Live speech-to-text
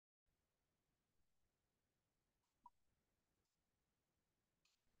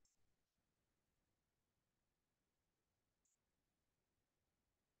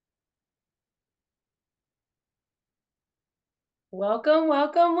Welcome,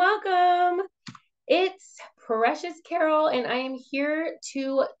 welcome, welcome. It's Precious Carol, and I am here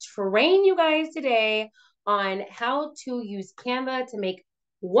to train you guys today on how to use Canva to make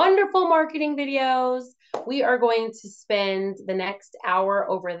wonderful marketing videos. We are going to spend the next hour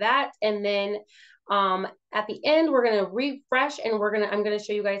over that, and then at the end, we're going to refresh and I'm going to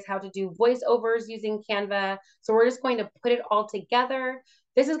show you guys how to do voiceovers using Canva. So we're just going to put it all together.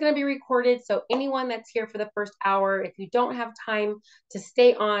 This is going to be recorded. So anyone that's here for the first hour, if you don't have time to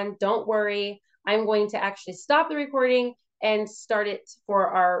stay on, don't worry. I'm going to actually stop the recording and start it for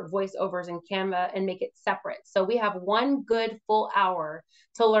our voiceovers in Canva and make it separate. So we have one good full hour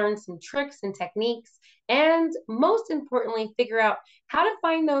to learn some tricks and techniques, and most importantly, figure out how to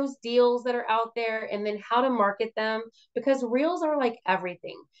find those deals that are out there and then how to market them, because reels are like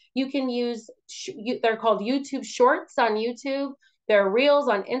everything. You can use, they're called YouTube Shorts on YouTube. There are reels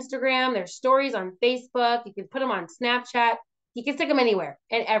on Instagram. There's stories on Facebook. You can put them on Snapchat. You can stick them anywhere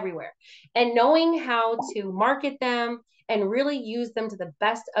and everywhere. And knowing how to market them and really use them to the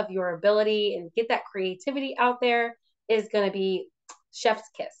best of your ability and get that creativity out there is going to be chef's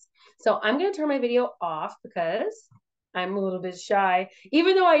kiss. So I'm going to turn my video off because I'm a little bit shy.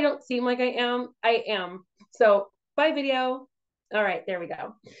 Even though I don't seem like I am. So bye video. All right, there we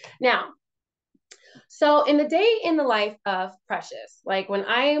go. Now, so in the day in the life of Precious, like when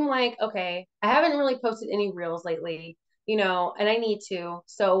I'm like, okay, I haven't really posted any reels lately, and I need to.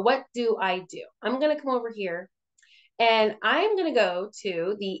 So what do? I'm going to come over here and I'm going to go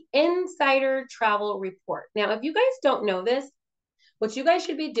to the Insider Travel Report. Now, if you guys don't know this, what you guys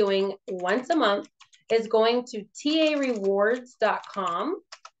should be doing once a month is going to tarewards.com.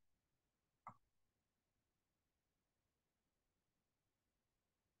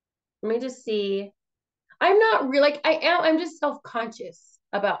 Let me just see. I'm not really like I'm just self-conscious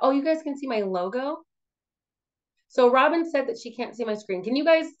about, oh, you guys can see my logo. So Robin said that she can't see my screen. Can you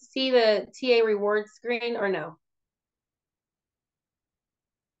guys see the TA rewards screen or no?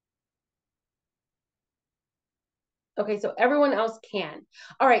 Okay, so everyone else can.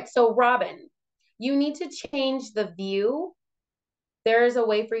 All right, so Robin, you need to change the view. There is a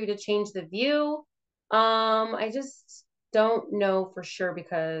way for you to change the view. I just don't know for sure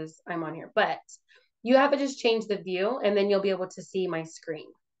because I'm on here, but you have to just change the view and then you'll be able to see my screen.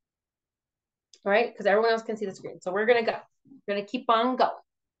 All right, because everyone else can see the screen. So we're gonna go. We're gonna keep on going.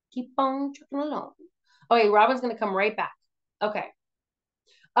 Keep on trucking along. Okay, Robin's gonna come right back. Okay.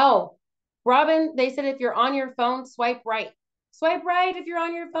 Oh, Robin, they said if you're on your phone, swipe right. Swipe right if you're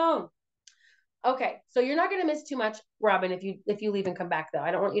on your phone. Okay, so you're not gonna miss too much, Robin, if you leave and come back though.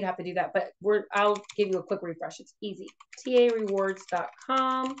 I don't want you to have to do that, but I'll give you a quick refresh. It's easy.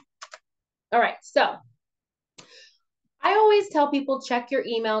 tarewards.com. All right, so I always tell people check your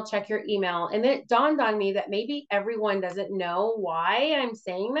email, check your email. And then it dawned on me that maybe everyone doesn't know why I'm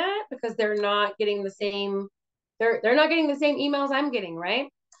saying that, because they're not getting the same, they're not getting the same emails I'm getting, right?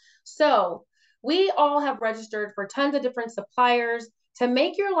 So we all have registered for tons of different suppliers. To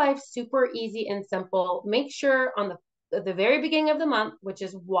make your life super easy and simple, make sure on the very beginning of the month, which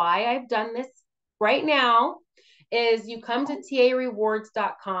is why I've done this right now, is you come to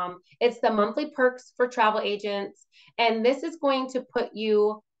tarewards.com. It's the monthly perks for travel agents. And this is going to put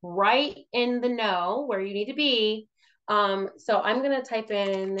you right in the know where you need to be. So I'm going to type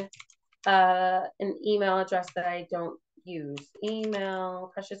in an email address that I don't use.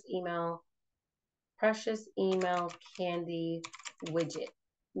 Precious email candy widget.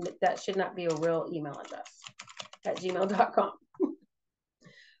 That should not be a real email address at gmail.com.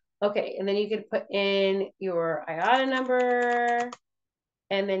 Okay, and then you could put in your IATA number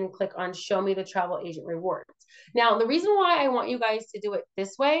and then click on show me the travel agent rewards. Now, the reason why I want you guys to do it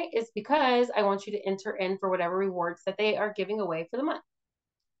this way is because I want you to enter in for whatever rewards that they are giving away for the month.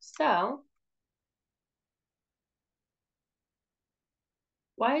 So,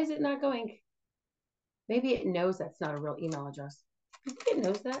 why is it not going? Maybe it knows that's not a real email address. I think it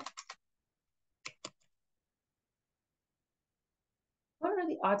knows that. What are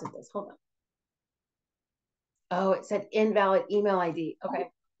the odds of this? Hold on. Oh, it said invalid email ID. Okay.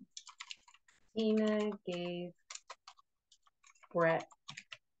 Tina gave Brett.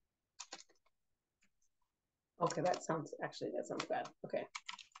 Okay, that sounds bad. Okay.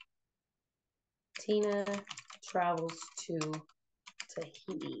 Tina travels to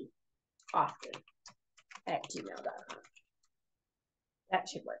Tahiti often at gmail.com. That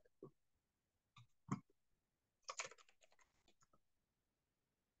should work.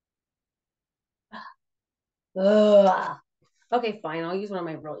 Ugh. Okay, fine. I'll use one of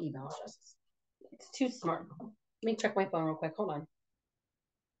my real email addresses. It's too smart. Let me check my phone real quick. Hold on.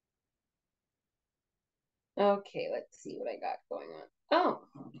 Okay, let's see what I got going on. Oh,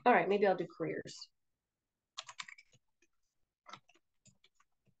 all right. Maybe I'll do careers.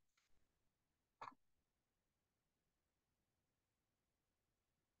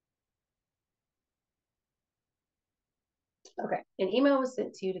 Okay, an email was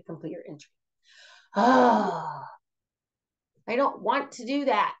sent to you to complete your entry. Ah, I don't want to do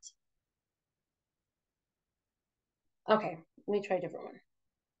that. Okay, let me try a different one.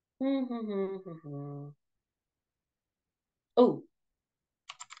 Oh,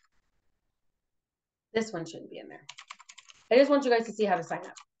 this one shouldn't be in there. I just want you guys to see how to sign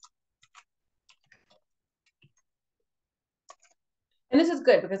up. And this is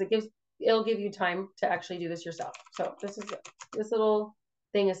good because it'll give you time to actually do this yourself. So this little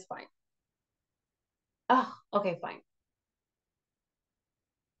thing is fine. Oh, okay, fine.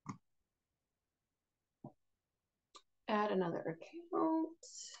 Add another account.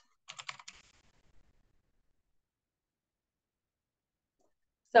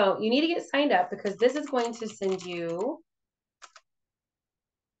 So you need to get signed up because this is going to send you.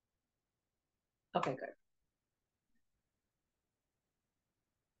 Okay, good.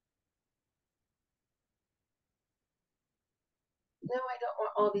 No, I don't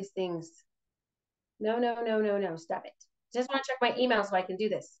want all these things. No, no, no, no, no. Stop it. Just want to check my email so I can do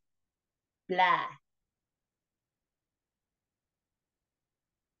this. Blah.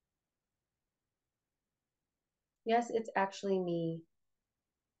 Yes, it's actually me.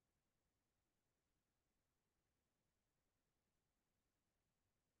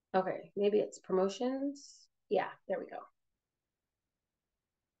 Okay, maybe it's promotions. Yeah, there we go.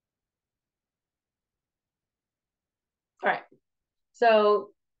 All right. So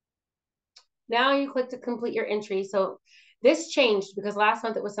now you click to complete your entry. So this changed because last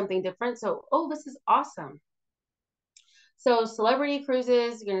month it was something different. So, oh, this is awesome. So celebrity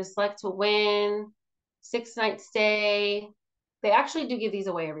cruises, you're going to select to win, 6-night stay. They actually do give these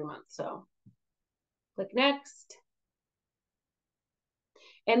away every month. So click next.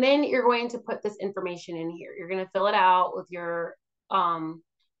 And then you're going to put this information in here. You're going to fill it out with your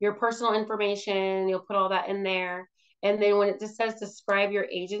personal information. You'll put all that in there. And then when it just says describe your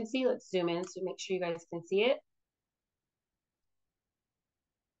agency, let's zoom in so make sure you guys can see it.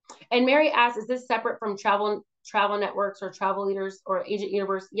 And Mary asks, is this separate from travel networks or travel leaders or agent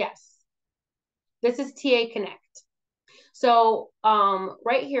universe? Yes. This is TA Connect. So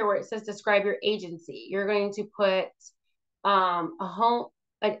right here where it says describe your agency, you're going to put a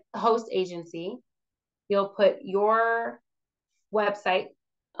host agency. You'll put your website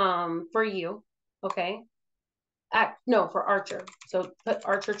for you, okay? No, for Archer. So put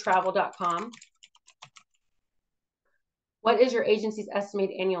archertravel.com. What is your agency's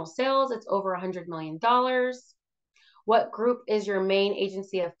estimated annual sales? It's over $100 million. What group is your main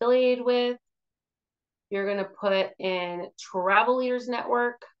agency affiliated with? You're going to put in Travel Leaders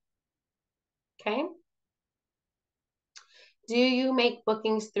Network. Okay. Do you make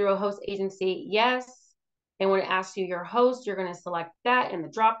bookings through a host agency? Yes. And when it asks you your host, you're going to select that in the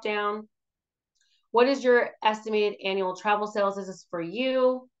drop down. What is your estimated annual travel sales? This is for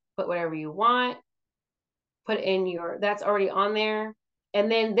you. Put whatever you want. Put in that's already on there.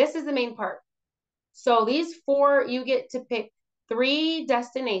 And then this is the main part. So these four, you get to pick 3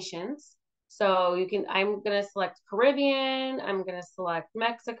 destinations. So I'm going to select Caribbean, I'm going to select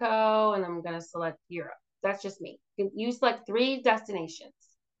Mexico, and I'm going to select Europe. That's just me. You select 3 destinations.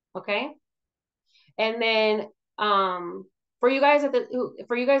 Okay. And then, for you guys in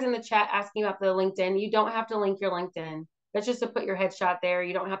the chat asking about the LinkedIn, you don't have to link your LinkedIn. That's just to put your headshot there.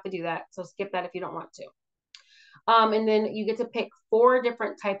 You don't have to do that. So skip that if you don't want to. And then you get to pick 4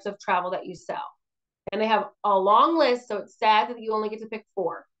 different types of travel that you sell. And they have a long list, so it's sad that you only get to pick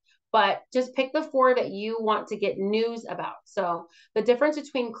 4. But just pick the 4 that you want to get news about. So the difference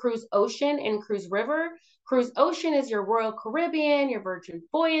between cruise ocean and cruise river. Cruise ocean is your Royal Caribbean, your Virgin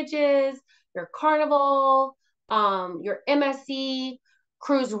Voyages, your Carnival, your MSC.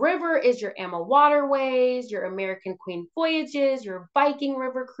 Cruise river is your Amma Waterways, your American Queen Voyages, your Viking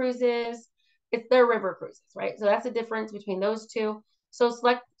River cruises. It's their river cruises, right? So that's the difference between those two. So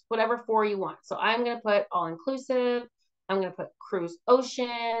select whatever 4 you want. So I'm going to put all inclusive. I'm going to put cruise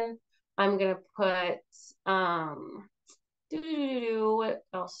ocean. I'm going to put, what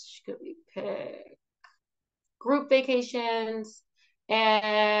else could we pick? Group vacations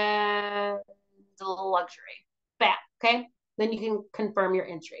and luxury. Bam. Okay. Then you can confirm your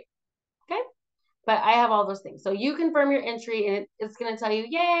entry. Okay. But I have all those things. So you confirm your entry and it's going to tell you,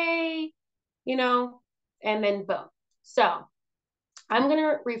 yay, and then boom. So I'm going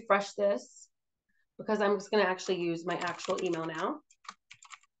to refresh this because I'm just going to actually use my actual email now.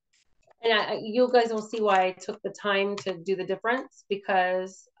 And you guys will see why I took the time to do the difference,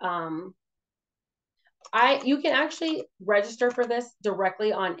 because you can actually register for this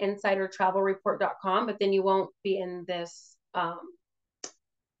directly on insidertravelreport.com, but then you won't be in this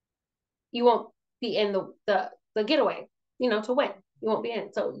you won't be in the getaway, to win. You won't be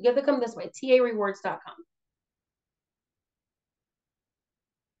in. So you have to come this way, tarewards.com.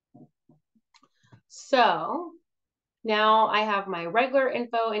 So now I have my regular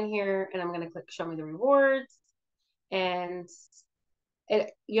info in here, and I'm going to click show me the rewards, and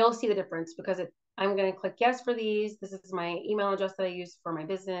you'll see the difference, because I'm going to click yes for these. This is my email address that I use for my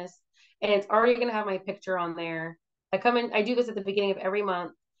business, and it's already going to have my picture on there. I do this at the beginning of every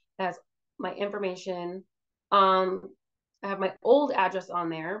month. It has my information. I have my old address on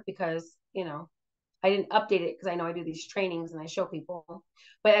there because, I didn't update it because I know I do these trainings and I show people.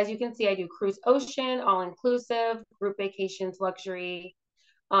 But as you can see, I do cruise ocean, all inclusive, group vacations, luxury.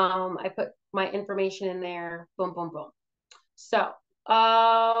 I put my information in there. Boom, boom, boom. So,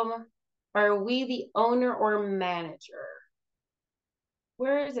 are we the owner or manager?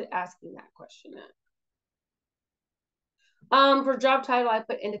 Where is it asking that question at? For job title, I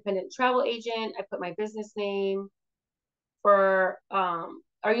put independent travel agent. I put my business name. For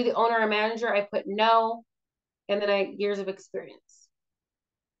are you the owner or manager? I put no, and then years of experience.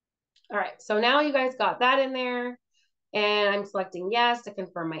 All right, so now you guys got that in there, and I'm selecting yes to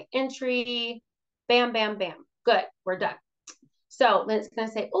confirm my entry. Bam, bam, bam. Good, we're done. So then it's going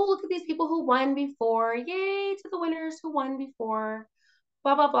to say, oh, look at these people who won before. Yay to the winners who won before.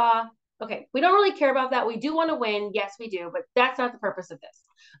 Blah, blah, blah. Okay, we don't really care about that. We do want to win. Yes, we do, but that's not the purpose of this.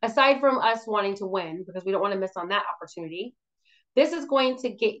 Aside from us wanting to win, because we don't want to miss on that opportunity, this is going to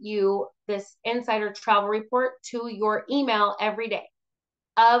get you this insider travel report to your email every day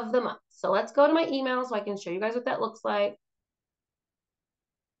of the month. So let's go to my email so I can show you guys what that looks like.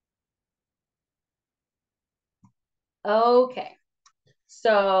 Okay,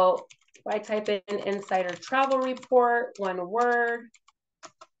 so if I type in insider travel report, one word,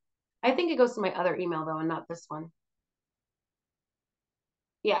 I think it goes to my other email though, and not this one.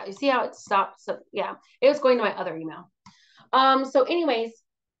 Yeah, you see how it stopped? So yeah, it was going to my other email. So anyways,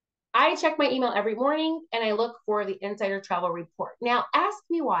 I check my email every morning and I look for the insider travel report. Now ask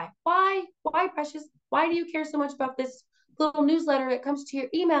me why. Why, Precious? Why do you care so much about this little newsletter that comes to your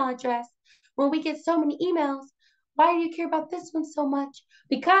email address when we get so many emails? Why do you care about this one so much?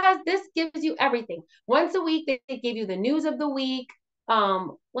 Because this gives you everything. Once a week, they give you the news of the week.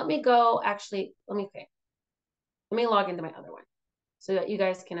 Let me go, actually, let me log into my other one so that you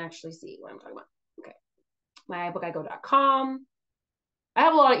guys can actually see what I'm talking about. Okay, mybookigo.com. I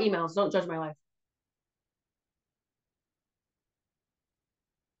have a lot of emails. Don't judge my life.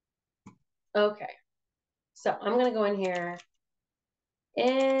 Okay, so I'm going to go in here.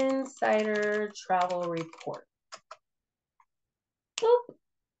 Insider travel report. Boop.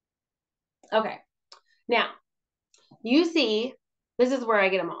 Okay, now you see, this is where I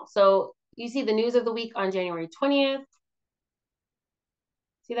get them all. So you see the news of the week on January 20th.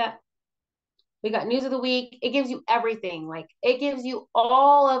 See that? We got news of the week. It gives you everything. Like, it gives you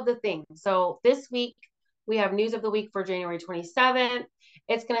all of the things. So this week we have news of the week for January 27th.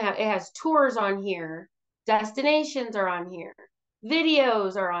 It has tours on here. Destinations are on here.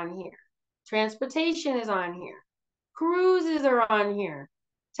 Videos are on here. Transportation is on here. Cruises are on here.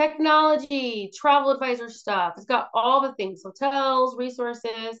 Technology, travel advisor stuff. It's got all the things, hotels,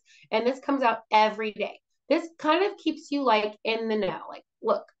 resources, and this comes out every day. This kind of keeps you like in the know. Like,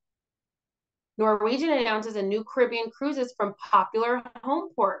 look, Norwegian announces a new Caribbean cruises from popular home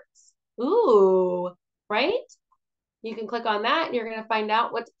ports. Ooh, right? You can click on that and you're going to find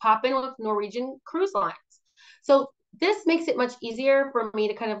out what's popping with Norwegian cruise lines. So this makes it much easier for me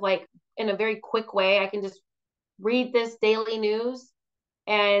to kind of like, in a very quick way, I can just read this daily news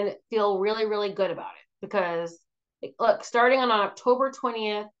and feel really, really good about it. Because look, starting on October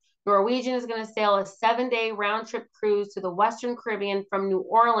 20th, Norwegian is going to sail a 7-day round trip cruise to the Western Caribbean from New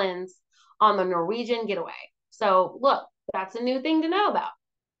Orleans on the Norwegian Getaway. So look, that's a new thing to know about,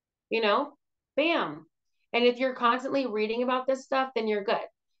 bam. And if you're constantly reading about this stuff, then you're good.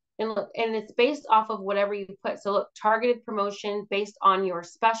 And look, and it's based off of whatever you put. So look, targeted promotion based on your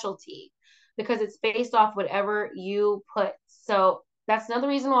specialty, because it's based off whatever you put. So that's another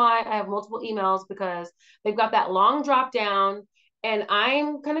reason why I have multiple emails, because they've got that long drop down, and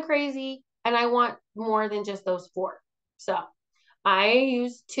I'm kind of crazy and I want more than just those 4. So I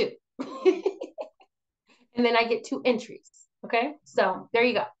use 2. And then I get 2 entries. Okay, so there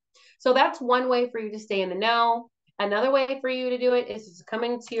you go. So that's one way for you to stay in the know. Another way for you to do it is to come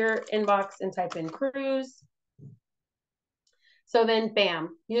into your inbox and type in cruise. So then bam,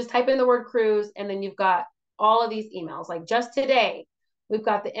 you just type in the word cruise and then you've got all of these emails. Like just today, we've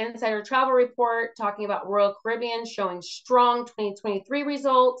got the Insider Travel Report talking about Royal Caribbean showing strong 2023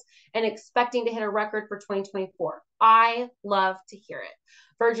 results and expecting to hit a record for 2024. I love to hear it.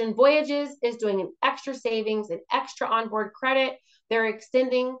 Virgin Voyages is doing an extra savings and extra onboard credit. They're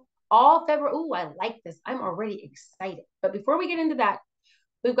extending all February. Ooh, I like this. I'm already excited. But before we get into that,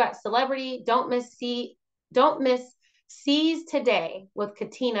 we've got Celebrity. Don't miss Seas Today with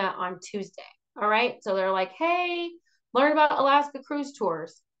Katina on Tuesday. All right. So they're like, hey, learn about Alaska cruise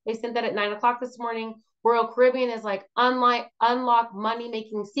tours. They sent that at 9 o'clock this morning. Royal Caribbean is like unlock money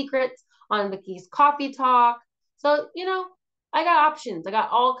making secrets on Vicky's Coffee Talk. So, you know, I got options. I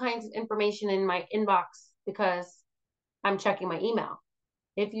got all kinds of information in my inbox because I'm checking my email.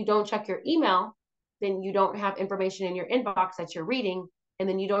 If you don't check your email, then you don't have information in your inbox that you're reading, and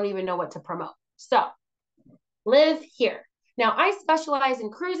then you don't even know what to promote. So live here. Now, I specialize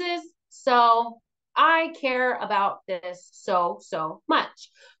in cruises, so I care about this so much.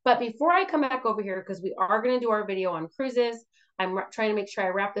 But before I come back over here, because we are going to do our video on cruises, I'm trying to make sure I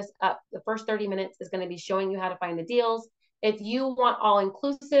wrap this up. The first 30 minutes is going to be showing you how to find the deals. If you want all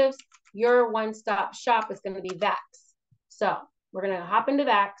inclusives, your one-stop shop is going to be Vax. So we're going to hop into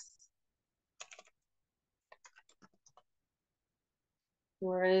Vax.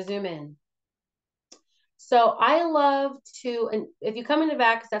 We're going to zoom in. So I love to, and if you come into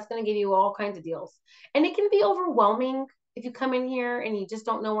Vax, that's going to give you all kinds of deals. And it can be overwhelming if you come in here and you just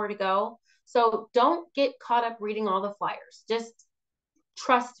don't know where to go. So don't get caught up reading all the flyers. Just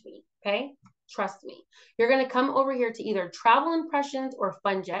trust me, okay? Trust me. You're going to come over here to either Travel Impressions or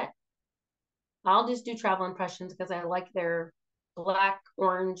FunJet. I'll just do Travel Impressions because I like their black,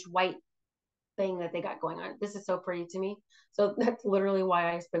 orange, white thing that they got going on. This is so pretty to me. So that's literally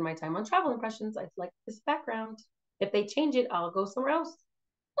why I spend my time on Travel Impressions. I like this background. If they change it, I'll go somewhere else.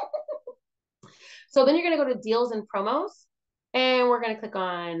 So then you're going to go to deals and promos, and we're going to click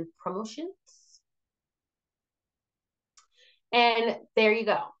on promotions. And there you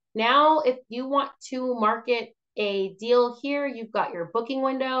go. Now, if you want to market a deal here, you've got your booking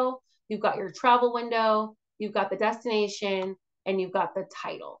window, you've got your travel window, you've got the destination, and you've got the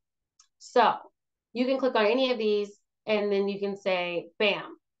title. So you can click on any of these and then you can say,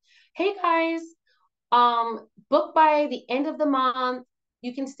 bam, hey guys, book by the end of the month.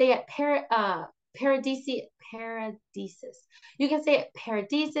 You can stay at Paradisus. You can stay at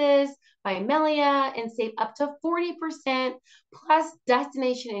Paradisus by Melia and save up to 40% plus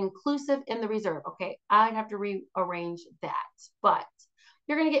destination inclusive in the reserve. Okay, I'd have to rearrange that, but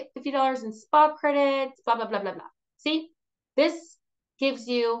you're going to get $50 in spa credits, blah, blah, blah, blah, blah. See, this gives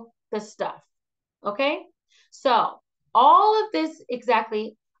you the stuff. Okay, so all of this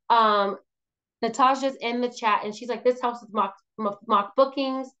exactly. Natasha's in the chat and she's like, this helps with mock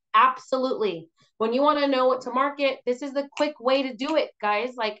bookings. Absolutely. When you want to know what to market, this is the quick way to do it,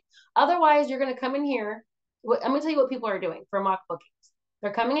 guys. Like, otherwise, you're going to come in here. I'm going to tell you what people are doing for mock bookings.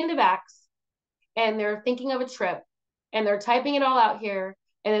 They're coming into Vax and they're thinking of a trip and they're typing it all out here.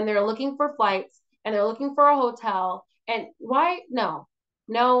 And then they're looking for flights and they're looking for a hotel. And why? No.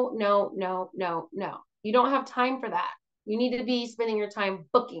 You don't have time for that. You need to be spending your time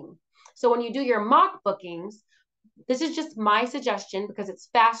booking. So when you do your mock bookings, this is just my suggestion because it's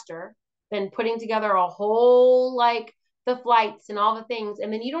faster than putting together a whole, like, the flights and all the things.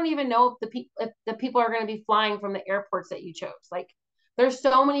 And then you don't even know if the people are going to be flying from the airports that you chose. Like, there's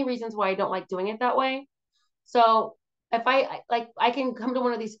so many reasons why I don't like doing it that way. So if I can come to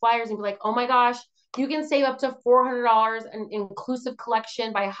one of these flyers and be like, oh my gosh, you can save up to $400 in inclusive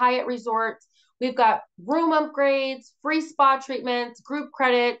collection by Hyatt Resorts. We've got room upgrades, free spa treatments, group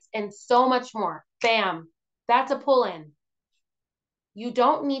credits, and so much more. Bam. That's a pull-in. You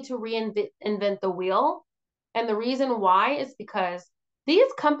don't need to reinvent the wheel. And the reason why is because these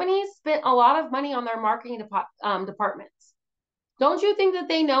companies spent a lot of money on their marketing departments. Don't you think that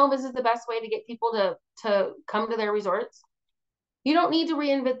they know this is the best way to get people to come to their resorts? You don't need to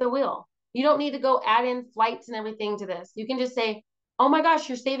reinvent the wheel. You don't need to go add in flights and everything to this. You can just say, oh my gosh,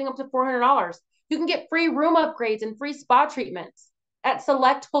 you're saving up to $400. You can get free room upgrades and free spa treatments at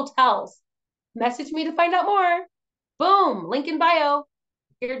select hotels. Message me to find out more. Boom, link in bio.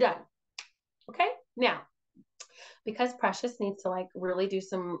 You're done. Okay, now, because Precious needs to like really do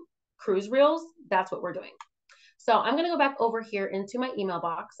some cruise reels, that's what we're doing. So I'm going to go back over here into my email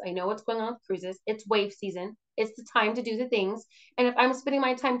box. I know what's going on with cruises. It's wave season. It's the time to do the things. And if I'm spending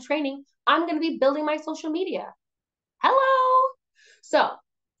my time training, I'm going to be building my social media. Hello. So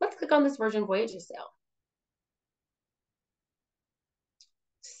let's click on this Virgin Voyages sale.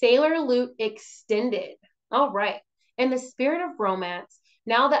 Sailor Loot extended. All right. In the spirit of romance,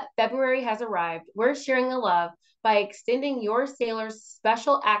 now that February has arrived, we're sharing the love by extending your sailors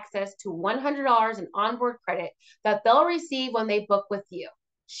special access to $100 in onboard credit that they'll receive when they book with you.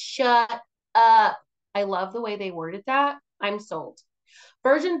 Shut up. I love the way they worded that. I'm sold.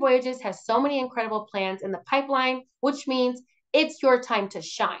 Virgin Voyages has so many incredible plans in the pipeline, which means it's your time to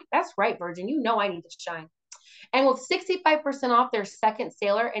shine. That's right, Virgin. You know I need to shine. And with 65% off their second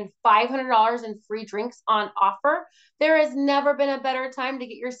sailor and $500 in free drinks on offer, there has never been a better time to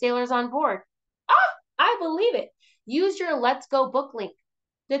get your sailors on board. Ah, I believe it. Use your Let's Go book link.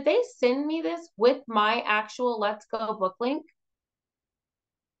 Did they send me this with my actual Let's Go book link?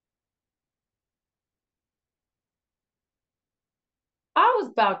 I was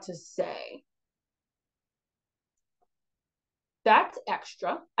about to say, that's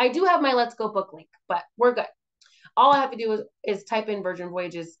extra. I do have my Let's Go book link, but we're good. All I have to do is type in Virgin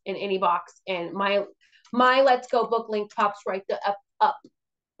Voyages in any box, and my Let's Go book link pops right up.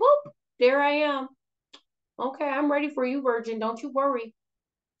 Boop, there I am. Okay, I'm ready for you, Virgin. Don't you worry.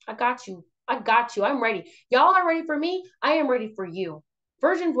 I got you. I got you. I'm ready. Y'all are ready for me. I am ready for you.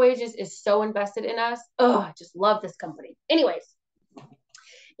 Virgin Voyages is so invested in us. Oh, I just love this company. Anyways,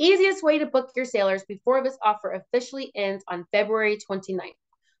 easiest way to book your sailors before this offer officially ends on February 29th.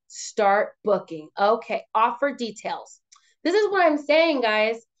 Start booking. Okay, offer details. This is what I'm saying,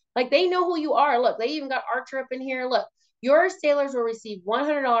 guys. Like, they know who you are. Look, they even got Archer up in here. Look, your sailors will receive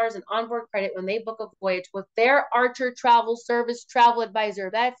 $100 in onboard credit when they book a voyage with their Archer Travel Service travel advisor.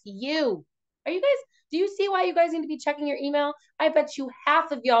 That's you. Are you guys, do you see why you guys need to be checking your email? I bet you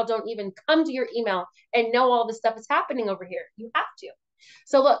half of y'all don't even come to your email and know all this stuff is happening over here. You have to.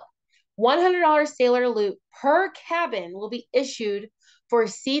 So look, $100 sailor loot per cabin will be issued for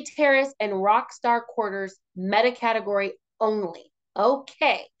Sea Terrace and Rockstar Quarters meta category only.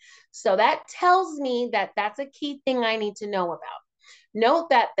 Okay, so that tells me that that's a key thing I need to know about. Note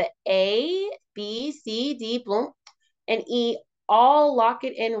that the A, B, C, D, boom, and E all lock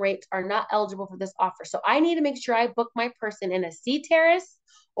it in rates are not eligible for this offer. So I need to make sure I book my person in a Sea Terrace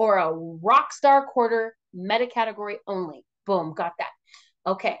or a Rockstar Quarter meta category only. Boom, got that.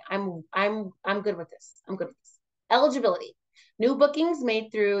 Okay, I'm good with this. I'm good with this. Eligibility. New bookings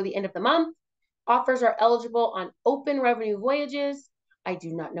made through the end of the month. Offers are eligible on open revenue voyages. I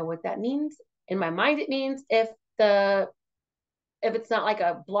do not know what that means. In my mind, it means if it's not like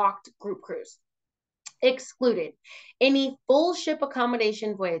a blocked group cruise. Excluded. Any full ship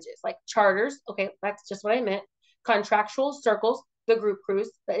accommodation voyages, like charters. Okay, that's just what I meant. Contractual circles, the group cruise.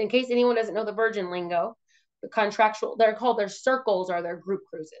 But in case anyone doesn't know the Virgin lingo, the contractual, they're called their circles or their group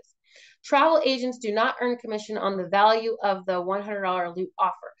cruises. Travel agents do not earn commission on the value of the $100 loot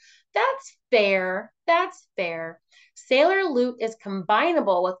offer. That's fair. That's fair. Sailor loot is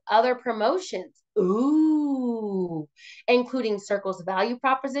combinable with other promotions. Ooh, including Circle's value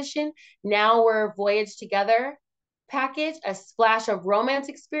proposition. Now we're voyage together package, a splash of romance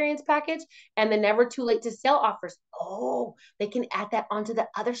experience package, and the never too late to sail offers. Oh, they can add that onto the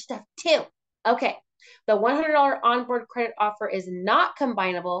other stuff too. Okay, the $100 onboard credit offer is not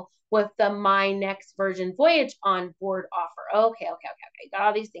combinable with the My Next Virgin Voyage onboard offer. Okay. Got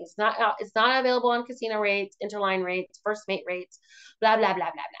all these things. It's not available on casino rates, interline rates, first mate rates, blah, blah, blah,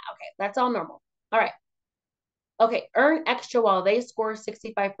 blah, blah. Okay, that's all normal. All right. Okay, earn extra while they score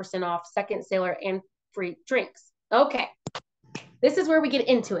 65% off second sailor and free drinks. Okay, this is where we get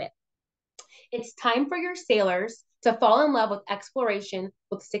into it. It's time for your sailors to fall in love with exploration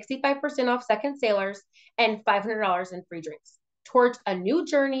with 65% off second sailors and $500 in free drinks towards a new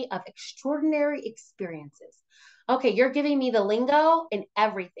journey of extraordinary experiences. Okay, you're giving me the lingo and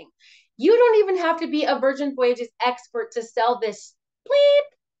everything. You don't even have to be a Virgin Voyages expert to sell this bleep,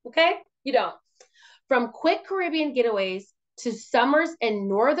 okay? You don't. From quick Caribbean getaways to summers in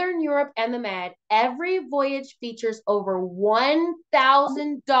Northern Europe and the Med, every voyage features over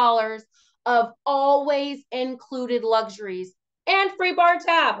 $1,000 of always included luxuries and free bar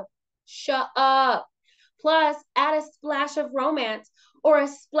tab. Shut up. Plus, add a splash of romance or a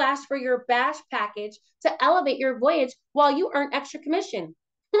splash for your bash package to elevate your voyage while you earn extra commission.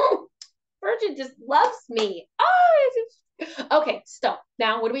 Virgin just loves me. Oh, okay, so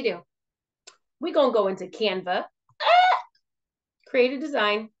now what do we do? We're going to go into Canva, create a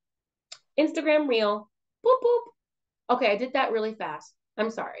design, Instagram reel, boop, boop. Okay, I did that really fast.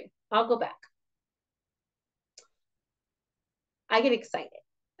 I'm sorry. I'll go back. I get excited.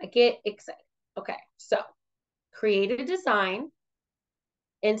 Okay, so create a design,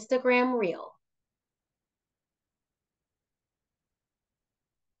 Instagram reel.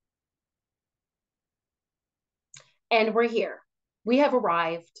 And we're here. We have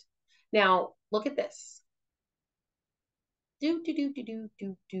arrived. Now, look at this. Do, do, do, do, do,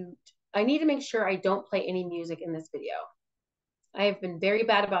 do, do. I need to make sure I don't play any music in this video. I have been very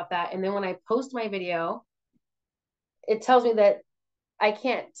bad about that. And then when I post my video, it tells me that I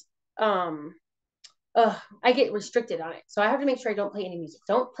can't, I get restricted on it. So I have to make sure I don't play any music.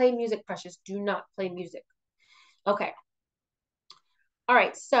 Don't play music, Precious. Do not play music. Okay. All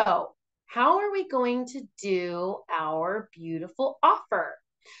right. So how are we going to do our beautiful offer?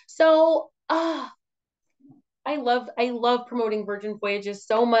 So, I love promoting Virgin Voyages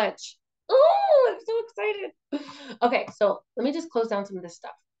so much. Oh, I'm so excited. Okay, so let me just close down some of this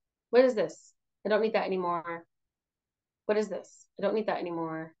stuff. What is this? I don't need that anymore. What is this? I don't need that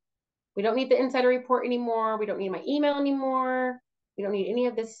anymore. We don't need the insider report anymore. We don't need my email anymore. We don't need any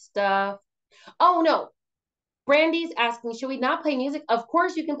of this stuff. Oh no. Brandy's asking, should we not play music? Of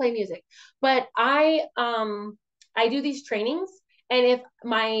course you can play music. But I do these trainings, and if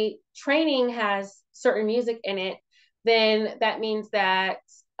my training has certain music in it, then that means that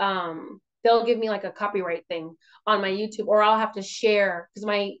they'll give me like a copyright thing on my YouTube, or I'll have to share because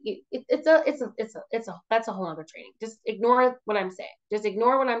that's a whole other training. Just ignore what I'm saying. Just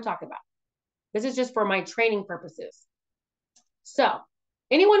ignore what I'm talking about. This is just for my training purposes. So,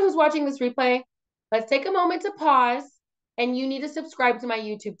 anyone who's watching this replay, let's take a moment to pause, and you need to subscribe to my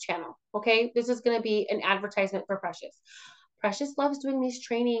YouTube channel. Okay, this is going to be an advertisement for Precious. Precious loves doing these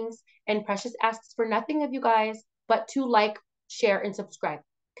trainings, and Precious asks for nothing of you guys but to like, share, and subscribe.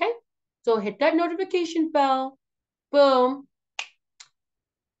 Okay, so hit that notification bell. Boom.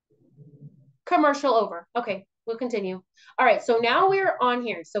 Commercial over. Okay, we'll continue. All right, so now we're on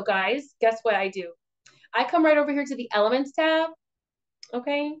here. So guys, guess what I do? I come right over here to the Elements tab.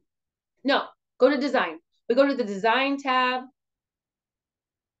 Okay, no, go to Design. We go to the Design tab.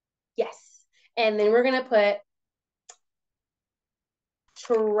 Yes, and then we're gonna put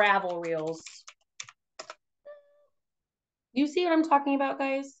travel reels. You see what I'm talking about,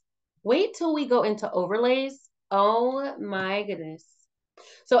 guys? Wait till we go into overlays. Oh my goodness.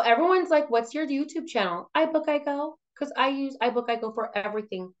 So everyone's like, what's your YouTube channel? iBook I Go, because I use iBook I Go for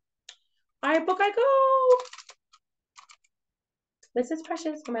everything. iBook I Go. This is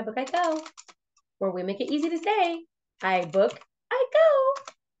Precious from iBook I Go, where we make it easy to say, iBook I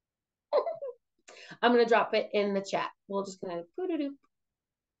Go. I'm going to drop it in the chat. We're just going to do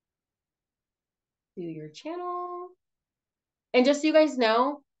your channel. And just so you guys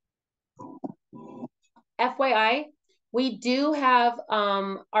know, FYI, we do have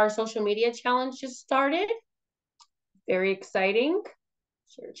our social media challenge just started. Very exciting.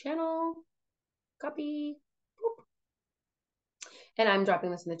 Share channel, copy. Boop. And I'm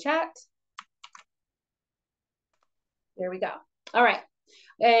dropping this in the chat. There we go. All right.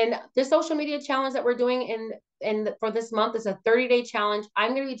 And the social media challenge that we're doing for this month is a 30-day challenge.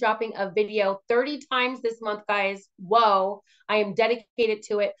 I'm going to be dropping a video 30 times this month, guys. Whoa, I am dedicated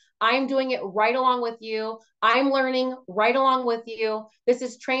to it. I'm doing it right along with you. I'm learning right along with you. This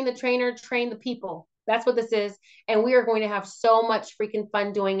is train the trainer, train the people. That's what this is. And we are going to have so much freaking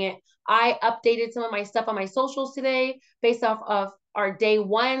fun doing it. I updated some of my stuff on my socials today based off of our day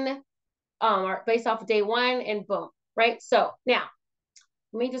one, and boom, right? So now,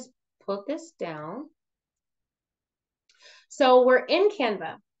 let me just put this down. So we're in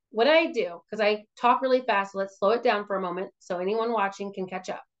Canva. What did I do? Because I talk really fast, so let's slow it down for a moment so anyone watching can catch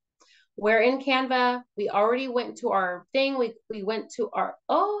up. We're in Canva. We already went to our thing. We went to our,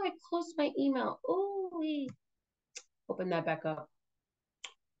 oh, I closed my email. Oh, we open that back up.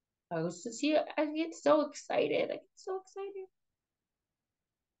 I was just here. I get so excited. I get so excited.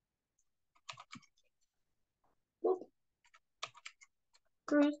 Whoop.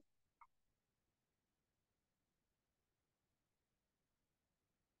 Cruise.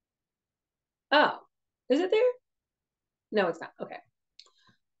 Oh, is it there? No, it's not. Okay.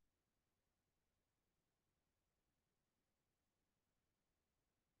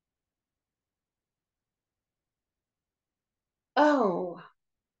 Oh,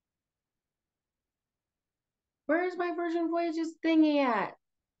 where's my Virgin Voyages thingy at?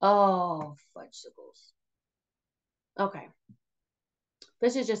 Oh, fudgesicles. Okay.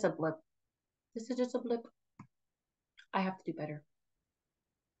 This is just a blip. This is just a blip. I have to do better.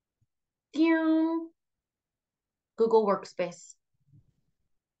 Google Workspace.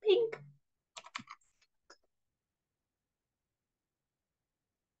 Pink.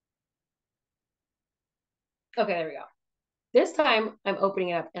 Okay, there we go. This time I'm opening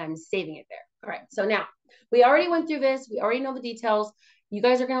it up and I'm saving it there. All right, so now we already went through this. We already know the details. You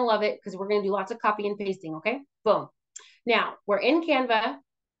guys are going to love it because we're going to do lots of copy and pasting, okay? Boom. Now, we're in Canva.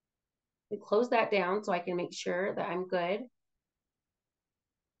 We close that down so I can make sure that I'm good.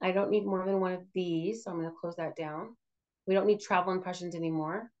 I don't need more than one of these, so I'm going to close that down. We don't need travel impressions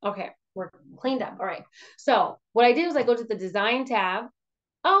anymore. Okay, we're cleaned up. All right. So what I did was I go to the design tab.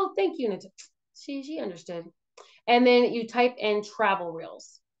 Oh, thank you, Nata. She understood. And then you type in travel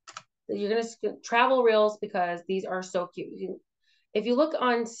reels. You're going to travel reels because these are so cute. If you look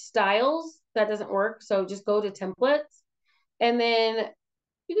on styles, that doesn't work. So just go to templates and then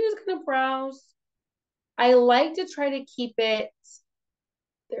you can just kind of browse. I like to try to keep it.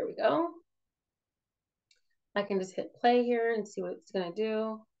 There we go. I can just hit play here and see what it's going to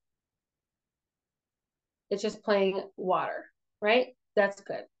do. It's just playing water, right? That's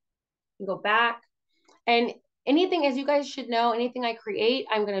good. You go back. And anything, as you guys should know, anything I create,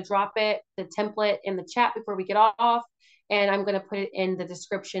 I'm going to drop it, the template in the chat before we get off. And I'm going to put it in the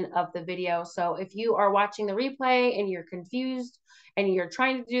description of the video. So if you are watching the replay and you're confused and you're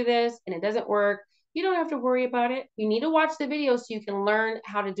trying to do this and it doesn't work, you don't have to worry about it. You need to watch the video so you can learn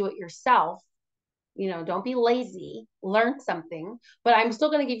how to do it yourself. You know, don't be lazy, learn something, but I'm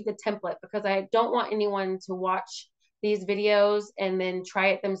still going to give you the template because I don't want anyone to watch these videos and then try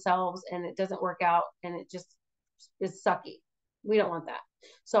it themselves and it doesn't work out and it just is sucky. We don't want that.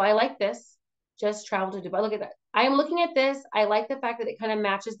 So I like this, just travel to Dubai. Look at that. I am looking at this. I like the fact that it kind of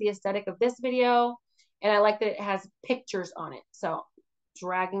matches the aesthetic of this video and I like that it has pictures on it. So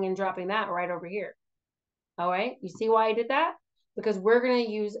dragging and dropping that right over here. All right. You see why I did that? Because we're going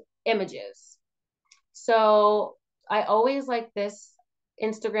to use images. So I always like this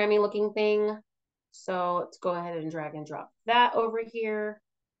Instagrammy looking thing. So let's go ahead and drag and drop that over here.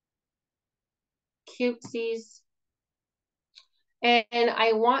 Cutesies. And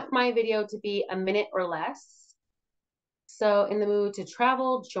I want my video to be a minute or less. So in the mood to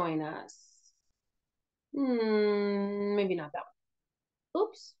travel, join us. Maybe not that one.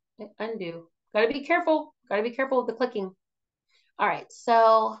 Oops, undo. Gotta be careful. Gotta be careful with the clicking. All right,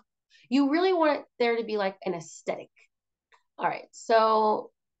 so you really want there to be like an aesthetic. All right,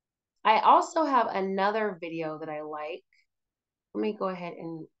 so I also have another video that I like. Let me go ahead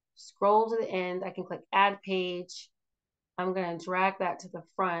and scroll to the end. I can click add page. I'm going to drag that to the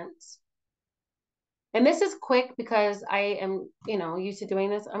front. And this is quick because I am, used to doing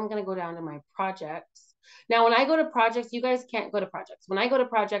this. I'm going to go down to my projects. Now, when I go to projects, you guys can't go to projects. When I go to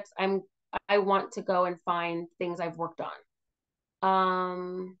projects, I want to go and find things I've worked on.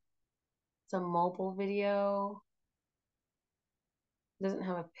 It's a mobile video. It doesn't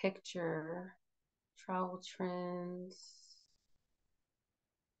have a picture. Travel trends.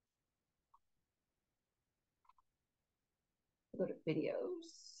 Go to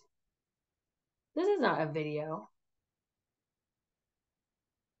videos. This is not a video.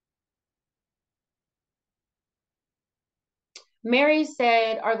 Mary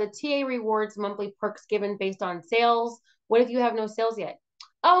said, are the TA rewards monthly perks given based on sales? What if you have no sales yet?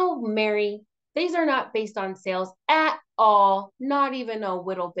 Oh, Mary, these are not based on sales at all. Not even a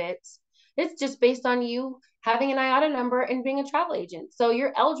little bit. It's just based on you having an IATA number and being a travel agent. So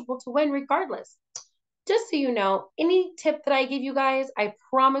you're eligible to win regardless. Just so you know, any tip that I give you guys, I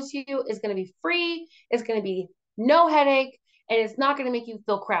promise you is going to be free. It's going to be no headache and it's not going to make you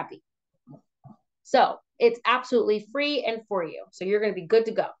feel crappy. So it's absolutely free and for you. So you're going to be good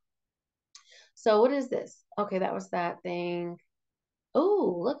to go. So what is this? Okay, that was that thing.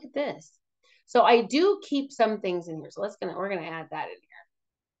 Oh, look at this. So I do keep some things in here. So we're going to add that in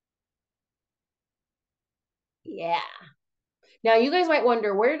here. Yeah. Now you guys might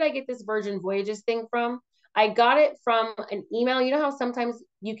wonder, where did I get this Virgin Voyages thing from? I got it from an email. You know how sometimes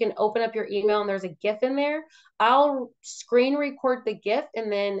you can open up your email and there's a GIF in there? I'll screen record the GIF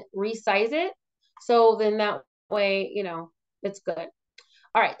and then resize it. So then that way, it's good.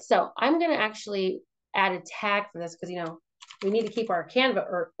 All right, so I'm going to actually add a tag for this because, we need to keep our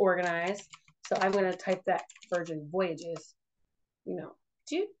Canva organized. So I'm going to type that Virgin Voyages,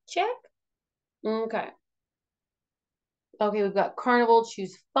 to check. Okay. Okay, we've got Carnival,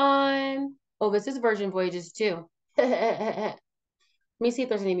 choose fun. Oh, this is Virgin Voyages too. Let me see if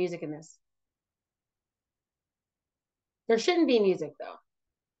there's any music in this. There shouldn't be music though.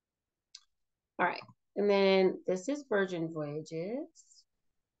 All right, and then this is Virgin Voyages.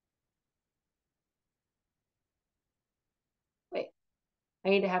 Wait, I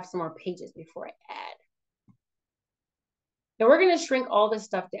need to have some more pages before I add. Now we're gonna shrink all this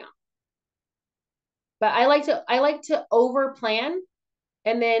stuff down. But I like to over plan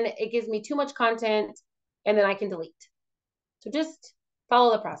and then it gives me too much content and then I can delete. So just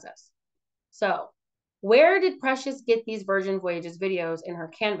follow the process. So where did Precious get these Virgin Voyages videos in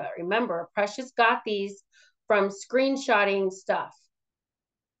her Canva? Remember, Precious got these from screenshotting stuff.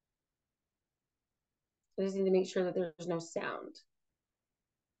 I just need to make sure that there's no sound.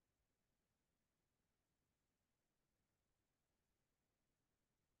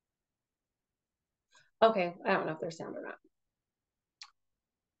 Okay, I don't know if there's sound or not.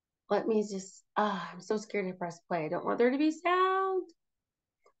 Let me just, I'm so scared to press play. I don't want there to be sound.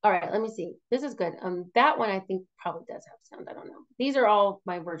 All right, let me see. This is good. That one I think probably does have sound. I don't know. These are all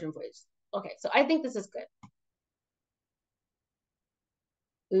my virgin voice. Okay, so I think this is good.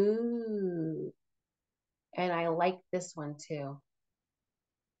 Ooh. And I like this one too.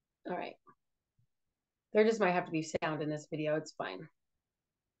 All right. There just might have to be sound in this video. It's fine.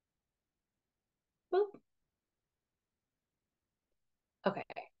 Boop. Okay.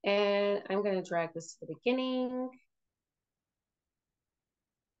 And I'm going to drag this to the beginning.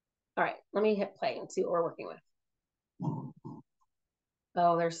 All right. Let me hit play and see what we're working with.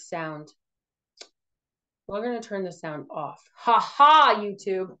 Oh, there's sound. We're going to turn the sound off. Ha ha,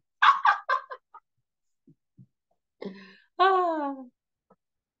 YouTube. Ah.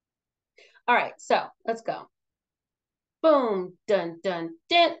 All right. So let's go. Boom. Dun, dun,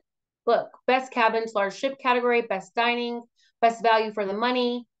 dun. Look, best cabins, large ship category, best dining, best value for the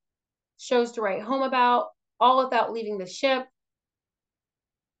money, shows to write home about, all without leaving the ship.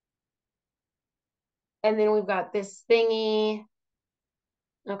 And then we've got this thingy.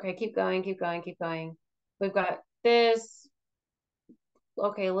 Okay, keep going, keep going, keep going. We've got this.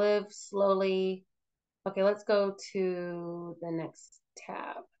 Okay, live slowly. Okay, let's go to the next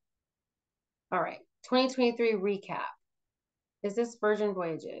tab. All right, 2023 recap. Is this Virgin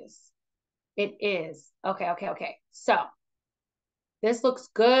Voyages? It is. Okay, okay, okay. So this looks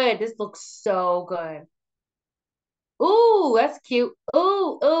good. This looks so good. Ooh, that's cute.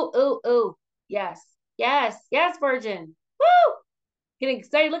 Ooh, ooh, ooh, ooh. Yes, yes, yes, Virgin. Woo! Getting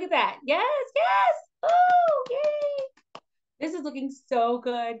excited. Look at that. Yes, yes. Ooh, yay. This is looking so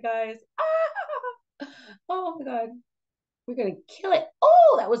good, guys. Ah! Oh my God. We're going to kill it.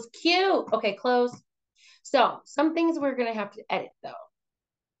 Oh, that was cute. Okay, close. So some things we're going to have to edit though.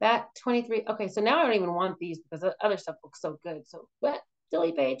 That 23. Okay, so now I don't even want these because the other stuff looks so good. So what?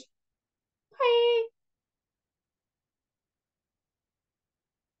 Delete page. Bye.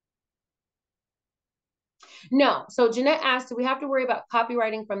 No. So Jeanette asked, do we have to worry about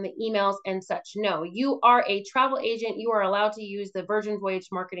copywriting from the emails and such? No, you are a travel agent. You are allowed to use the Virgin Voyage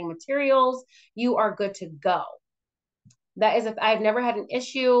marketing materials. You are good to go. That is, if I've never had an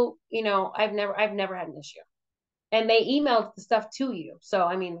issue, you know, I've never had an issue. And they emailed the stuff to you. So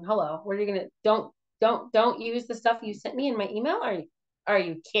I mean, hello, what are you gonna don't use the stuff you sent me in my email? Are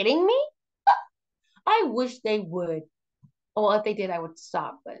you kidding me? I wish they would. Well, if they did, I would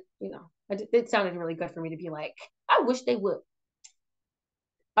stop. But you know, it sounded really good for me to be like, I wish they would.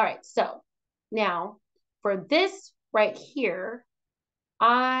 All right, so now for this right here,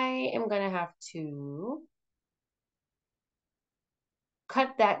 I am gonna have to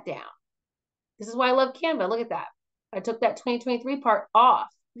cut that down. This is why I love Canva. Look at that. I took that 2023 part off.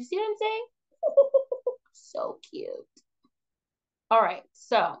 You see what I'm saying? So cute. All right,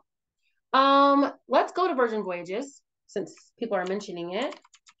 so let's go to Virgin Voyages since people are mentioning it.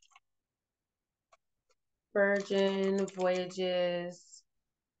 Virgin Voyages.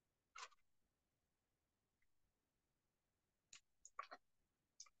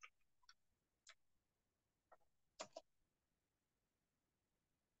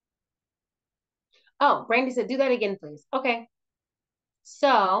 Oh, Brandy said, do that again, please. Okay.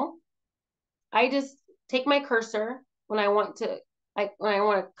 So I just take my cursor when I want to, when I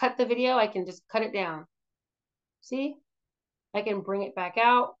want to cut the video, I can just cut it down. See? I can bring it back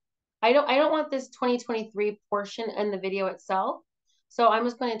out. I don't want this 2023 portion in the video itself. So I'm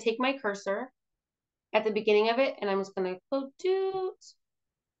just going to take my cursor at the beginning of it and I'm just going to go doot.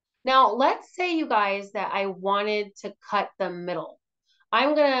 Now, let's say you guys that I wanted to cut the middle.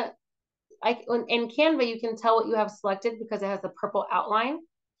 I'm going to, in Canva, you can tell what you have selected because it has the purple outline.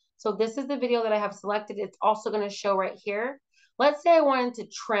 So this is the video that I have selected. It's also going to show right here. Let's say I wanted to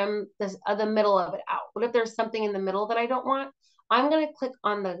trim this the middle of it out. What if there's something in the middle that I don't want? I'm going to click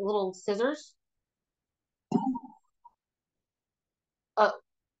on the little scissors.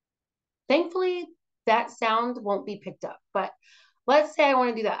 Thankfully, that sound won't be picked up. But let's say I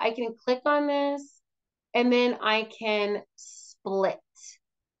want to do that. I can click on this and then I can split.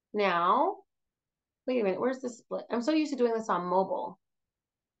 Now, wait a minute. Where's the split? I'm so used to doing this on mobile.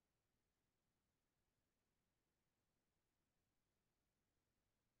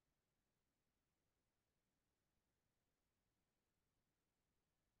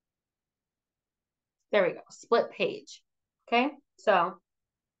 There we go. Split page. Okay. So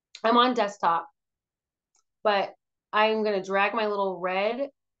I'm on desktop, but I'm going to drag my little red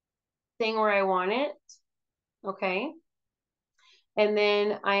thing where I want it. Okay. And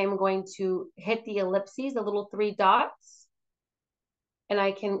then I am going to hit the ellipses, the little three dots. and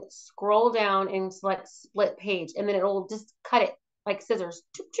I can scroll down and select split page, and then it'll just cut it like scissors.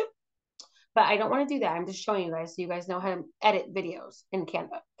 Choop, choop. But I don't want to do that. I'm just showing you guys so you guys know how to edit videos in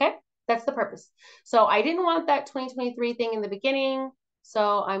Canva. Okay, that's the purpose. So I didn't want that 2023 thing in the beginning,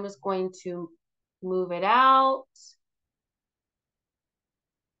 so I'm just going to move it out.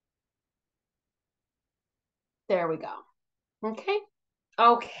 There we go. Okay.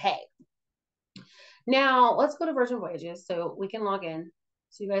 Okay. Now let's go to Virgin Voyages so we can log in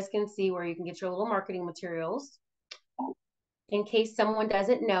so you guys can see where you can get your little marketing materials. In case someone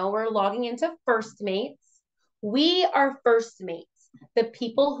doesn't know, we're logging into First Mates. We are First Mates. The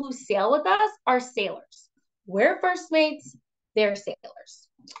people who sail with us are sailors. We're First Mates, they're sailors.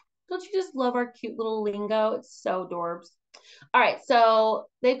 Don't you just love our cute little lingo? It's so adorbs. All right, so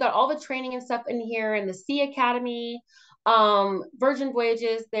they've got all the training and stuff in here in the Sea Academy. Virgin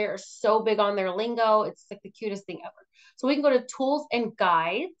Voyages, they're so big on their lingo. It's like the cutest thing ever. So we can go to tools and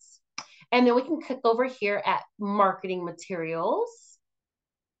guides, and then we can click over here at marketing materials.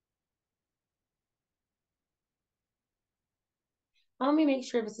 Let me make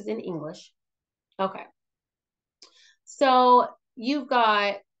sure this is in English. Okay. So you've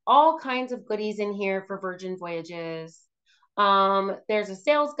got all kinds of goodies in here for Virgin Voyages. There's a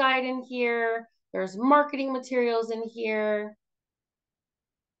sales guide in here. There's marketing materials in here.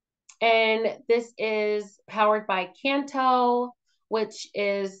 And this is powered by Canto, which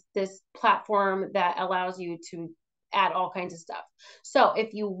is this platform that allows you to add all kinds of stuff. So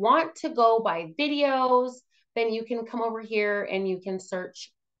if you want to go by videos, then you can come over here and you can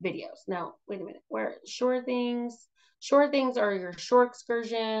search videos. Now, wait a minute, where shore things? Shore things are your shore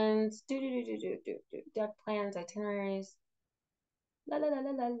excursions, deck plans, itineraries. La la la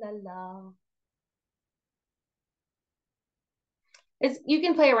la la la la. You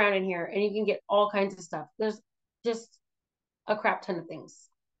can play around in here and you can get all kinds of stuff. There's just a crap ton of things.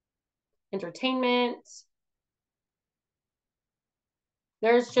 Entertainment.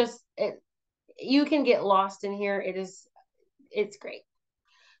 There's just you can get lost in here. It's great.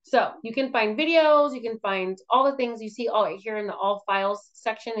 So you can find videos, you can find all the things you see all right here in the all files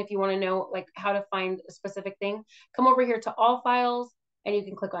section. If you want to know like how to find a specific thing, come over here to all files and you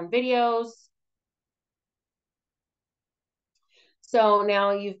can click on videos. So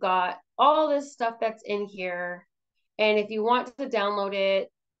now you've got all this stuff that's in here. And if you want to download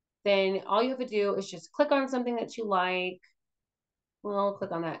it, then all you have to do is just click on something that you like. Well,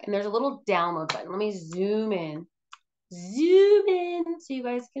 click on that. And there's a little download button. Let me zoom in. Zoom in so you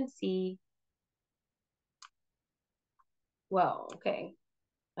guys can see. Well, okay.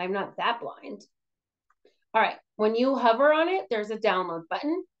 I'm not that blind. All right. When you hover on it, there's a download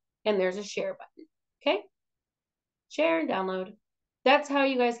button and there's a share button. Okay. Share and download. That's how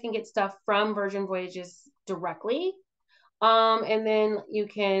you guys can get stuff from Virgin Voyages directly. And then you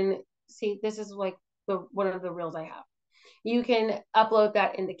can see, this is like one of the reels I have. You can upload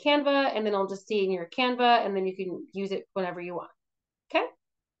that into Canva and then I'll just see in your Canva and then you can use it whenever you want. Okay.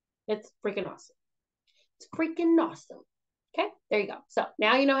 It's freaking awesome. It's freaking awesome. Okay. There you go. So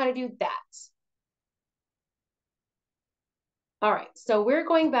now you know how to do that. All right. So we're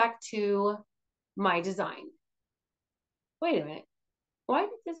going back to my design. Wait a minute. Why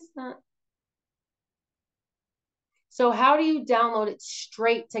did this not? So how do you download it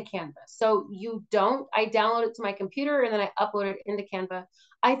straight to Canva? So you don't, I download it to my computer and then I upload it into Canva.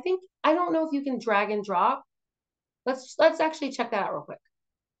 I don't know if you can drag and drop. Let's actually check that out real quick.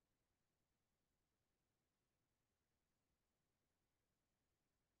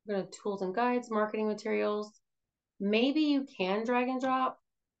 We're going to tools and guides, marketing materials. Maybe you can drag and drop.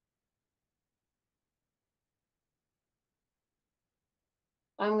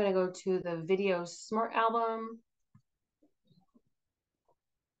 I'm going to go to the video smart album.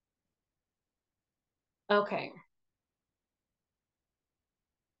 Okay.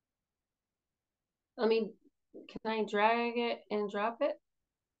 Can I drag it and drop it?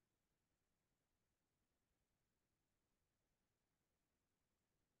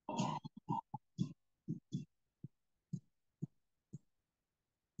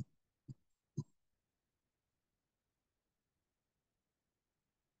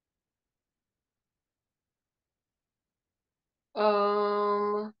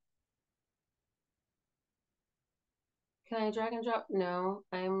 Can I drag and drop? No.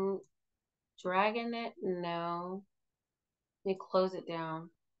 I'm dragging it. No. Let me close it down.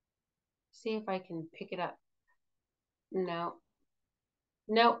 See if I can pick it up. No.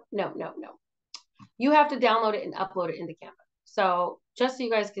 No, no, no, no. You have to download it and upload it into Canva. So just so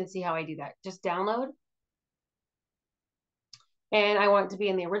you guys can see how I do that, just download. And I want it to be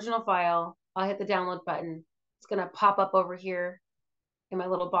in the original file. I'll hit the download button. It's going to pop up over here. in my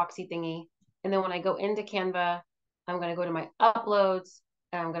little boxy thingy. And then when I go into Canva, I'm going to go to my uploads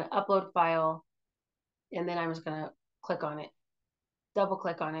and I'm going to upload file. And then I'm just going to click on it, double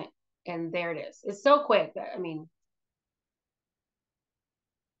click on it. And there it is. It's so quick that, I mean,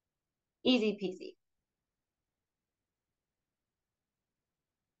 easy peasy.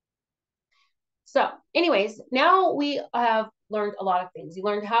 So anyways, now we have learned a lot of things. You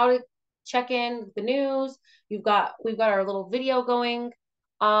learned how to check in the news. We've got our little video going.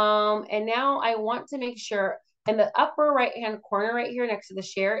 And now I want to make sure in the upper right hand corner right here next to the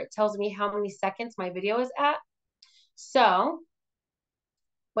share, it tells me how many seconds my video is at. So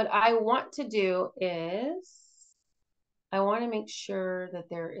what I want to do is I want to make sure that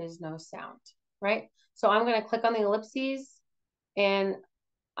there is no sound, right? So I'm going to click on the ellipses and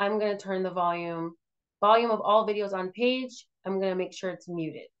I'm going to turn the volume of all videos on page. I'm going to make sure it's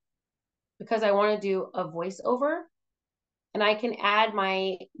muted because I want to do a voiceover and I can add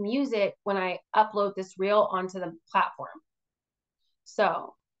my music when I upload this reel onto the platform.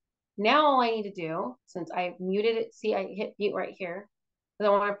 So now all I need to do, since I muted it, see I hit mute right here, is I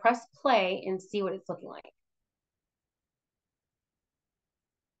want to press play and see what it's looking like.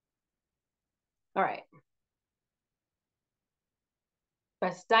 All right.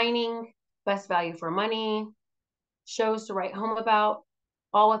 Best dining, best value for money, shows to write home about,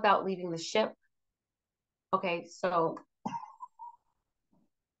 all without leaving the ship. Okay, so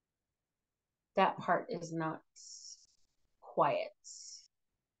that part is not quiet.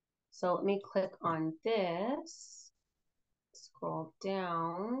 So let me click on this, scroll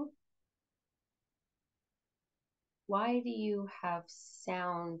down. Why do you have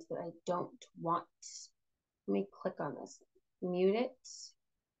sound that I don't want? Let me click on this. Mute it.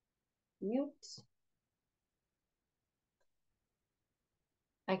 Mute.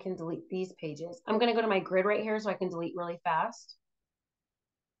 I can delete these pages. I'm going to go to my grid right here so I can delete really fast.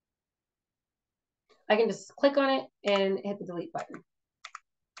 I can just click on it and hit the delete button.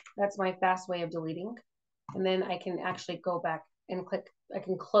 That's my fast way of deleting. And then I can actually go back and click. I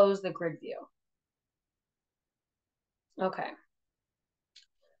can close the grid view. Okay.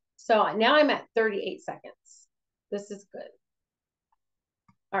 So now I'm at 38 seconds. This is good.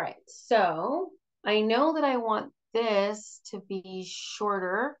 All right. So I know that I want this to be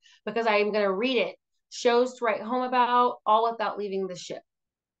shorter because I'm going to read it. Shows to write home about, all without leaving the ship.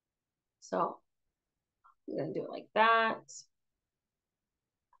 So I'm going to do it like that.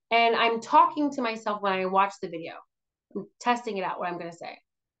 And I'm talking to myself when I watch the video. I'm testing it out, what I'm going to say.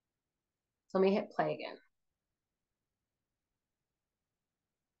 So let me hit play again.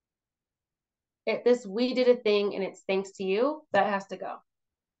 This we did a thing and it's thanks to you, that has to go.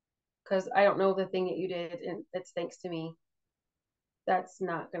 Because I don't know the thing that you did and it's thanks to me. That's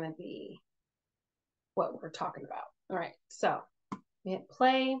not going to be what we're talking about. All right, so we hit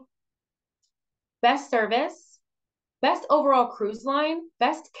play. Best service, best overall cruise line,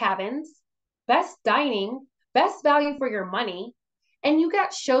 best cabins, best dining, best value for your money, and you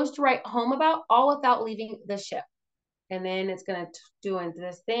got shows to write home about, all without leaving the ship. And then it's going to do into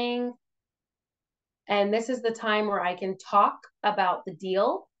this thing. And this is the time where I can talk about the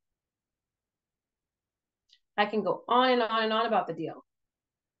deal. I can go on and on and on about the deal.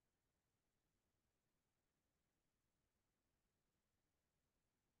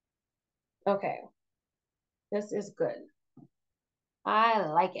 Okay. This is good. I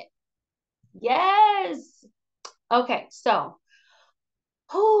like it. Yes. Okay. So,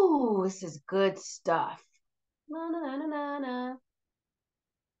 oh, this is good stuff. Na, na, na, na, na.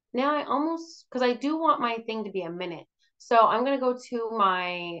 Now I almost, because I do want my thing to be a minute. So I'm going to go to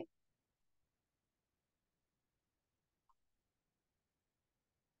my,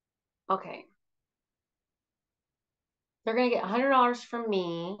 okay. They're going to get $100 from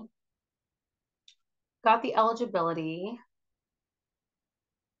me. Got the eligibility.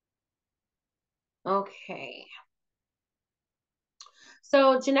 Okay.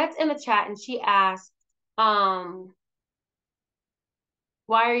 So Jeanette's in the chat and she asked,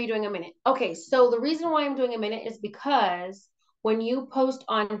 why are you doing a minute? Okay, so the reason why I'm doing a minute is because when you post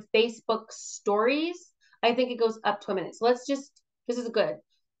on Facebook stories, I think it goes up to a minute. So let's just, this is good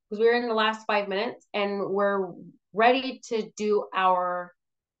because we're in the last 5 minutes and we're ready to do our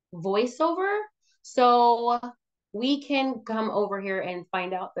voiceover. So we can come over here and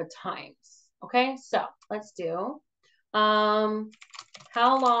find out the times. Okay, so let's do, how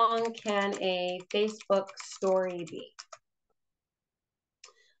long can a Facebook story be?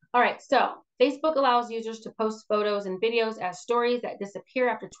 All right, so Facebook allows users to post photos and videos as stories that disappear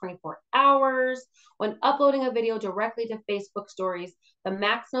after 24 hours. When uploading a video directly to Facebook stories, the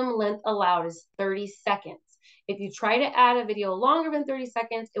maximum length allowed is 30 seconds. If you try to add a video longer than 30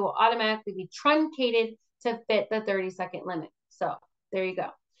 seconds, it will automatically be truncated to fit the 30-second limit. So there you go.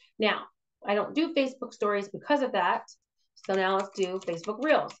 Now, I don't do Facebook stories because of that. So now let's do Facebook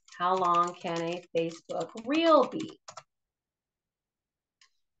Reels. How long can a Facebook Reel be?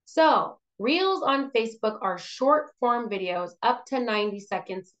 So Reels on Facebook are short form videos up to 90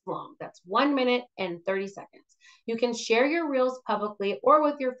 seconds long. That's 1 minute and 30 seconds. You can share your Reels publicly or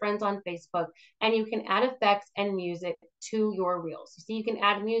with your friends on Facebook, and you can add effects and music to your Reels. You see, you can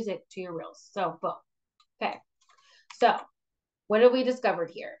add music to your Reels. So boom. Okay. So what have we discovered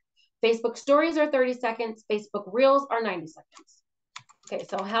here? Facebook stories are 30 seconds. Facebook Reels are 90 seconds. Okay,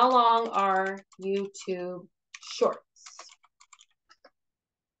 so how long are YouTube shorts?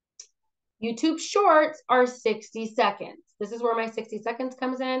 YouTube shorts are 60 seconds. This is where my 60 seconds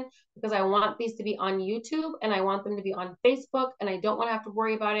comes in because I want these to be on YouTube and I want them to be on Facebook and I don't want to have to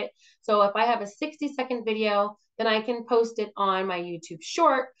worry about it. So if I have a 60-second video, then I can post it on my YouTube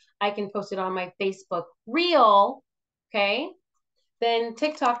short. I can post it on my Facebook Reel, okay? Then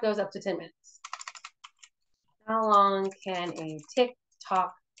TikTok goes up to 10 minutes. How long can a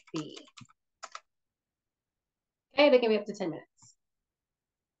TikTok be? Okay, they can be up to 10 minutes.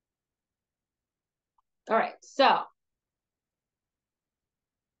 All right, so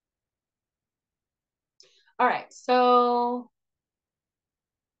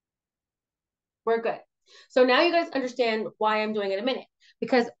we're good. So now you guys understand why I'm doing it a minute.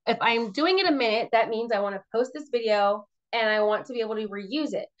 Because if I'm doing it a minute, that means I want to post this video and I want to be able to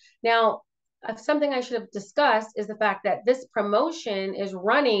reuse it. Now, something I should have discussed is the fact that this promotion is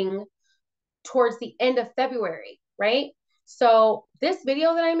running towards the end of February, right? So this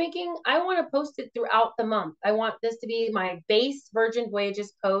video that I'm making, I want to post it throughout the month. I want this to be my base Virgin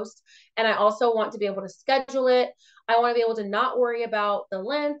Voyages post. And I also want to be able to schedule it. I want to be able to not worry about the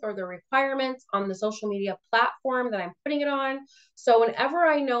length or the requirements on the social media platform that I'm putting it on. So whenever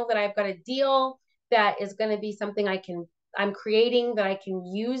I know that I've got a deal that is going to be something I'm creating that I can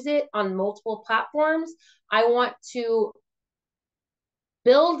use it on multiple platforms, I want to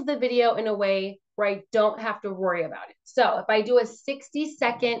build the video in a way where I don't have to worry about it. So if I do a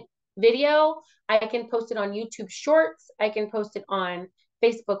 60-second video, I can post it on YouTube Shorts, I can post it on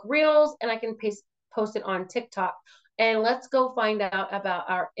Facebook Reels, and I can post it on TikTok. And let's go find out about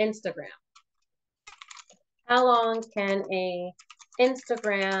our Instagram. How long can a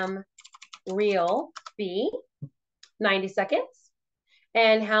Instagram Reel be? 90 seconds.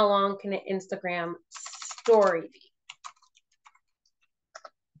 And how long can an Instagram story be?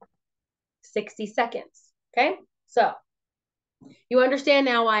 60 seconds. Okay, so you understand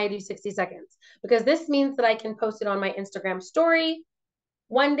now why I do 60 seconds, because this means that I can post it on my Instagram story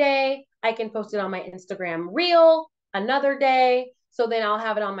one day, I can post it on my Instagram Reel another day, so then I'll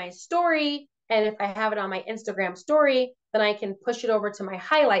have it on my story, and if I have it on my Instagram story, then I can push it over to my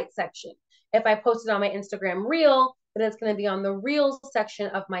highlight section. If I post it on my Instagram Reel, then it's going to be on the Reels section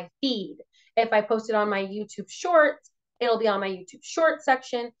of my feed. If I post it on my YouTube Shorts, it'll be on my YouTube Shorts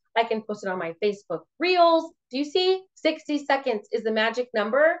section. I can post it on my Facebook Reels. Do you see? 60 seconds is the magic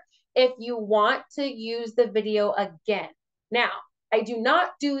number if you want to use the video again. Now, I do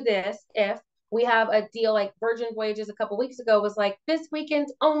not do this if we have a deal like Virgin Voyages a couple weeks ago was like this weekend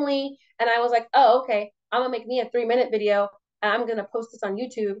only. And I was like, oh, okay, I'm gonna make me a 3-minute video and I'm gonna post this on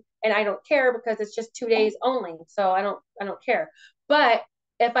YouTube and I don't care because it's just 2 days only. So I don't care. But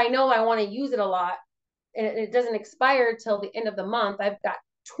if I know I want to use it a lot and it doesn't expire till the end of the month, I've got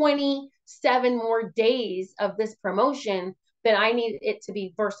 27 more days of this promotion, then I need it to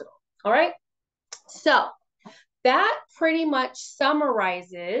be versatile. All right. So that pretty much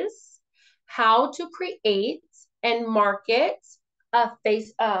summarizes how to create and market a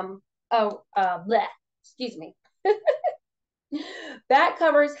excuse me. That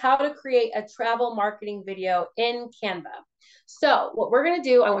covers how to create a travel marketing video in Canva. So what we're going to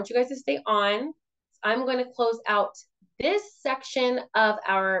do, I want you guys to stay on. I'm going to close out this section of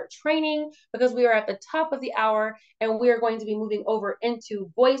our training because we are at the top of the hour and we are going to be moving over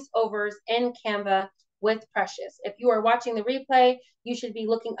into voiceovers in Canva with Precious. If you are watching the replay, you should be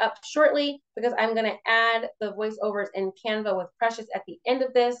looking up shortly because I'm going to add the voiceovers in Canva with Precious at the end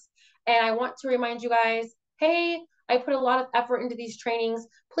of this. And I want to remind you guys, hey, I put a lot of effort into these trainings.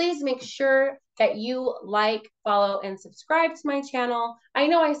 Please make sure that you like, follow, and subscribe to my channel. I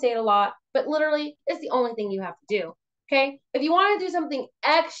know I say it a lot, but literally it's the only thing you have to do. Okay, if you want to do something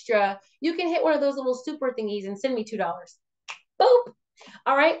extra, you can hit one of those little super thingies and send me $2. Boop.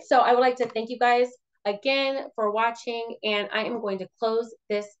 All right, so I would like to thank you guys again for watching, and I am going to close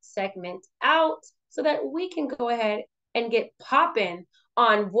this segment out so that we can go ahead and get popping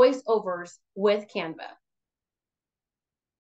on voiceovers with Canva.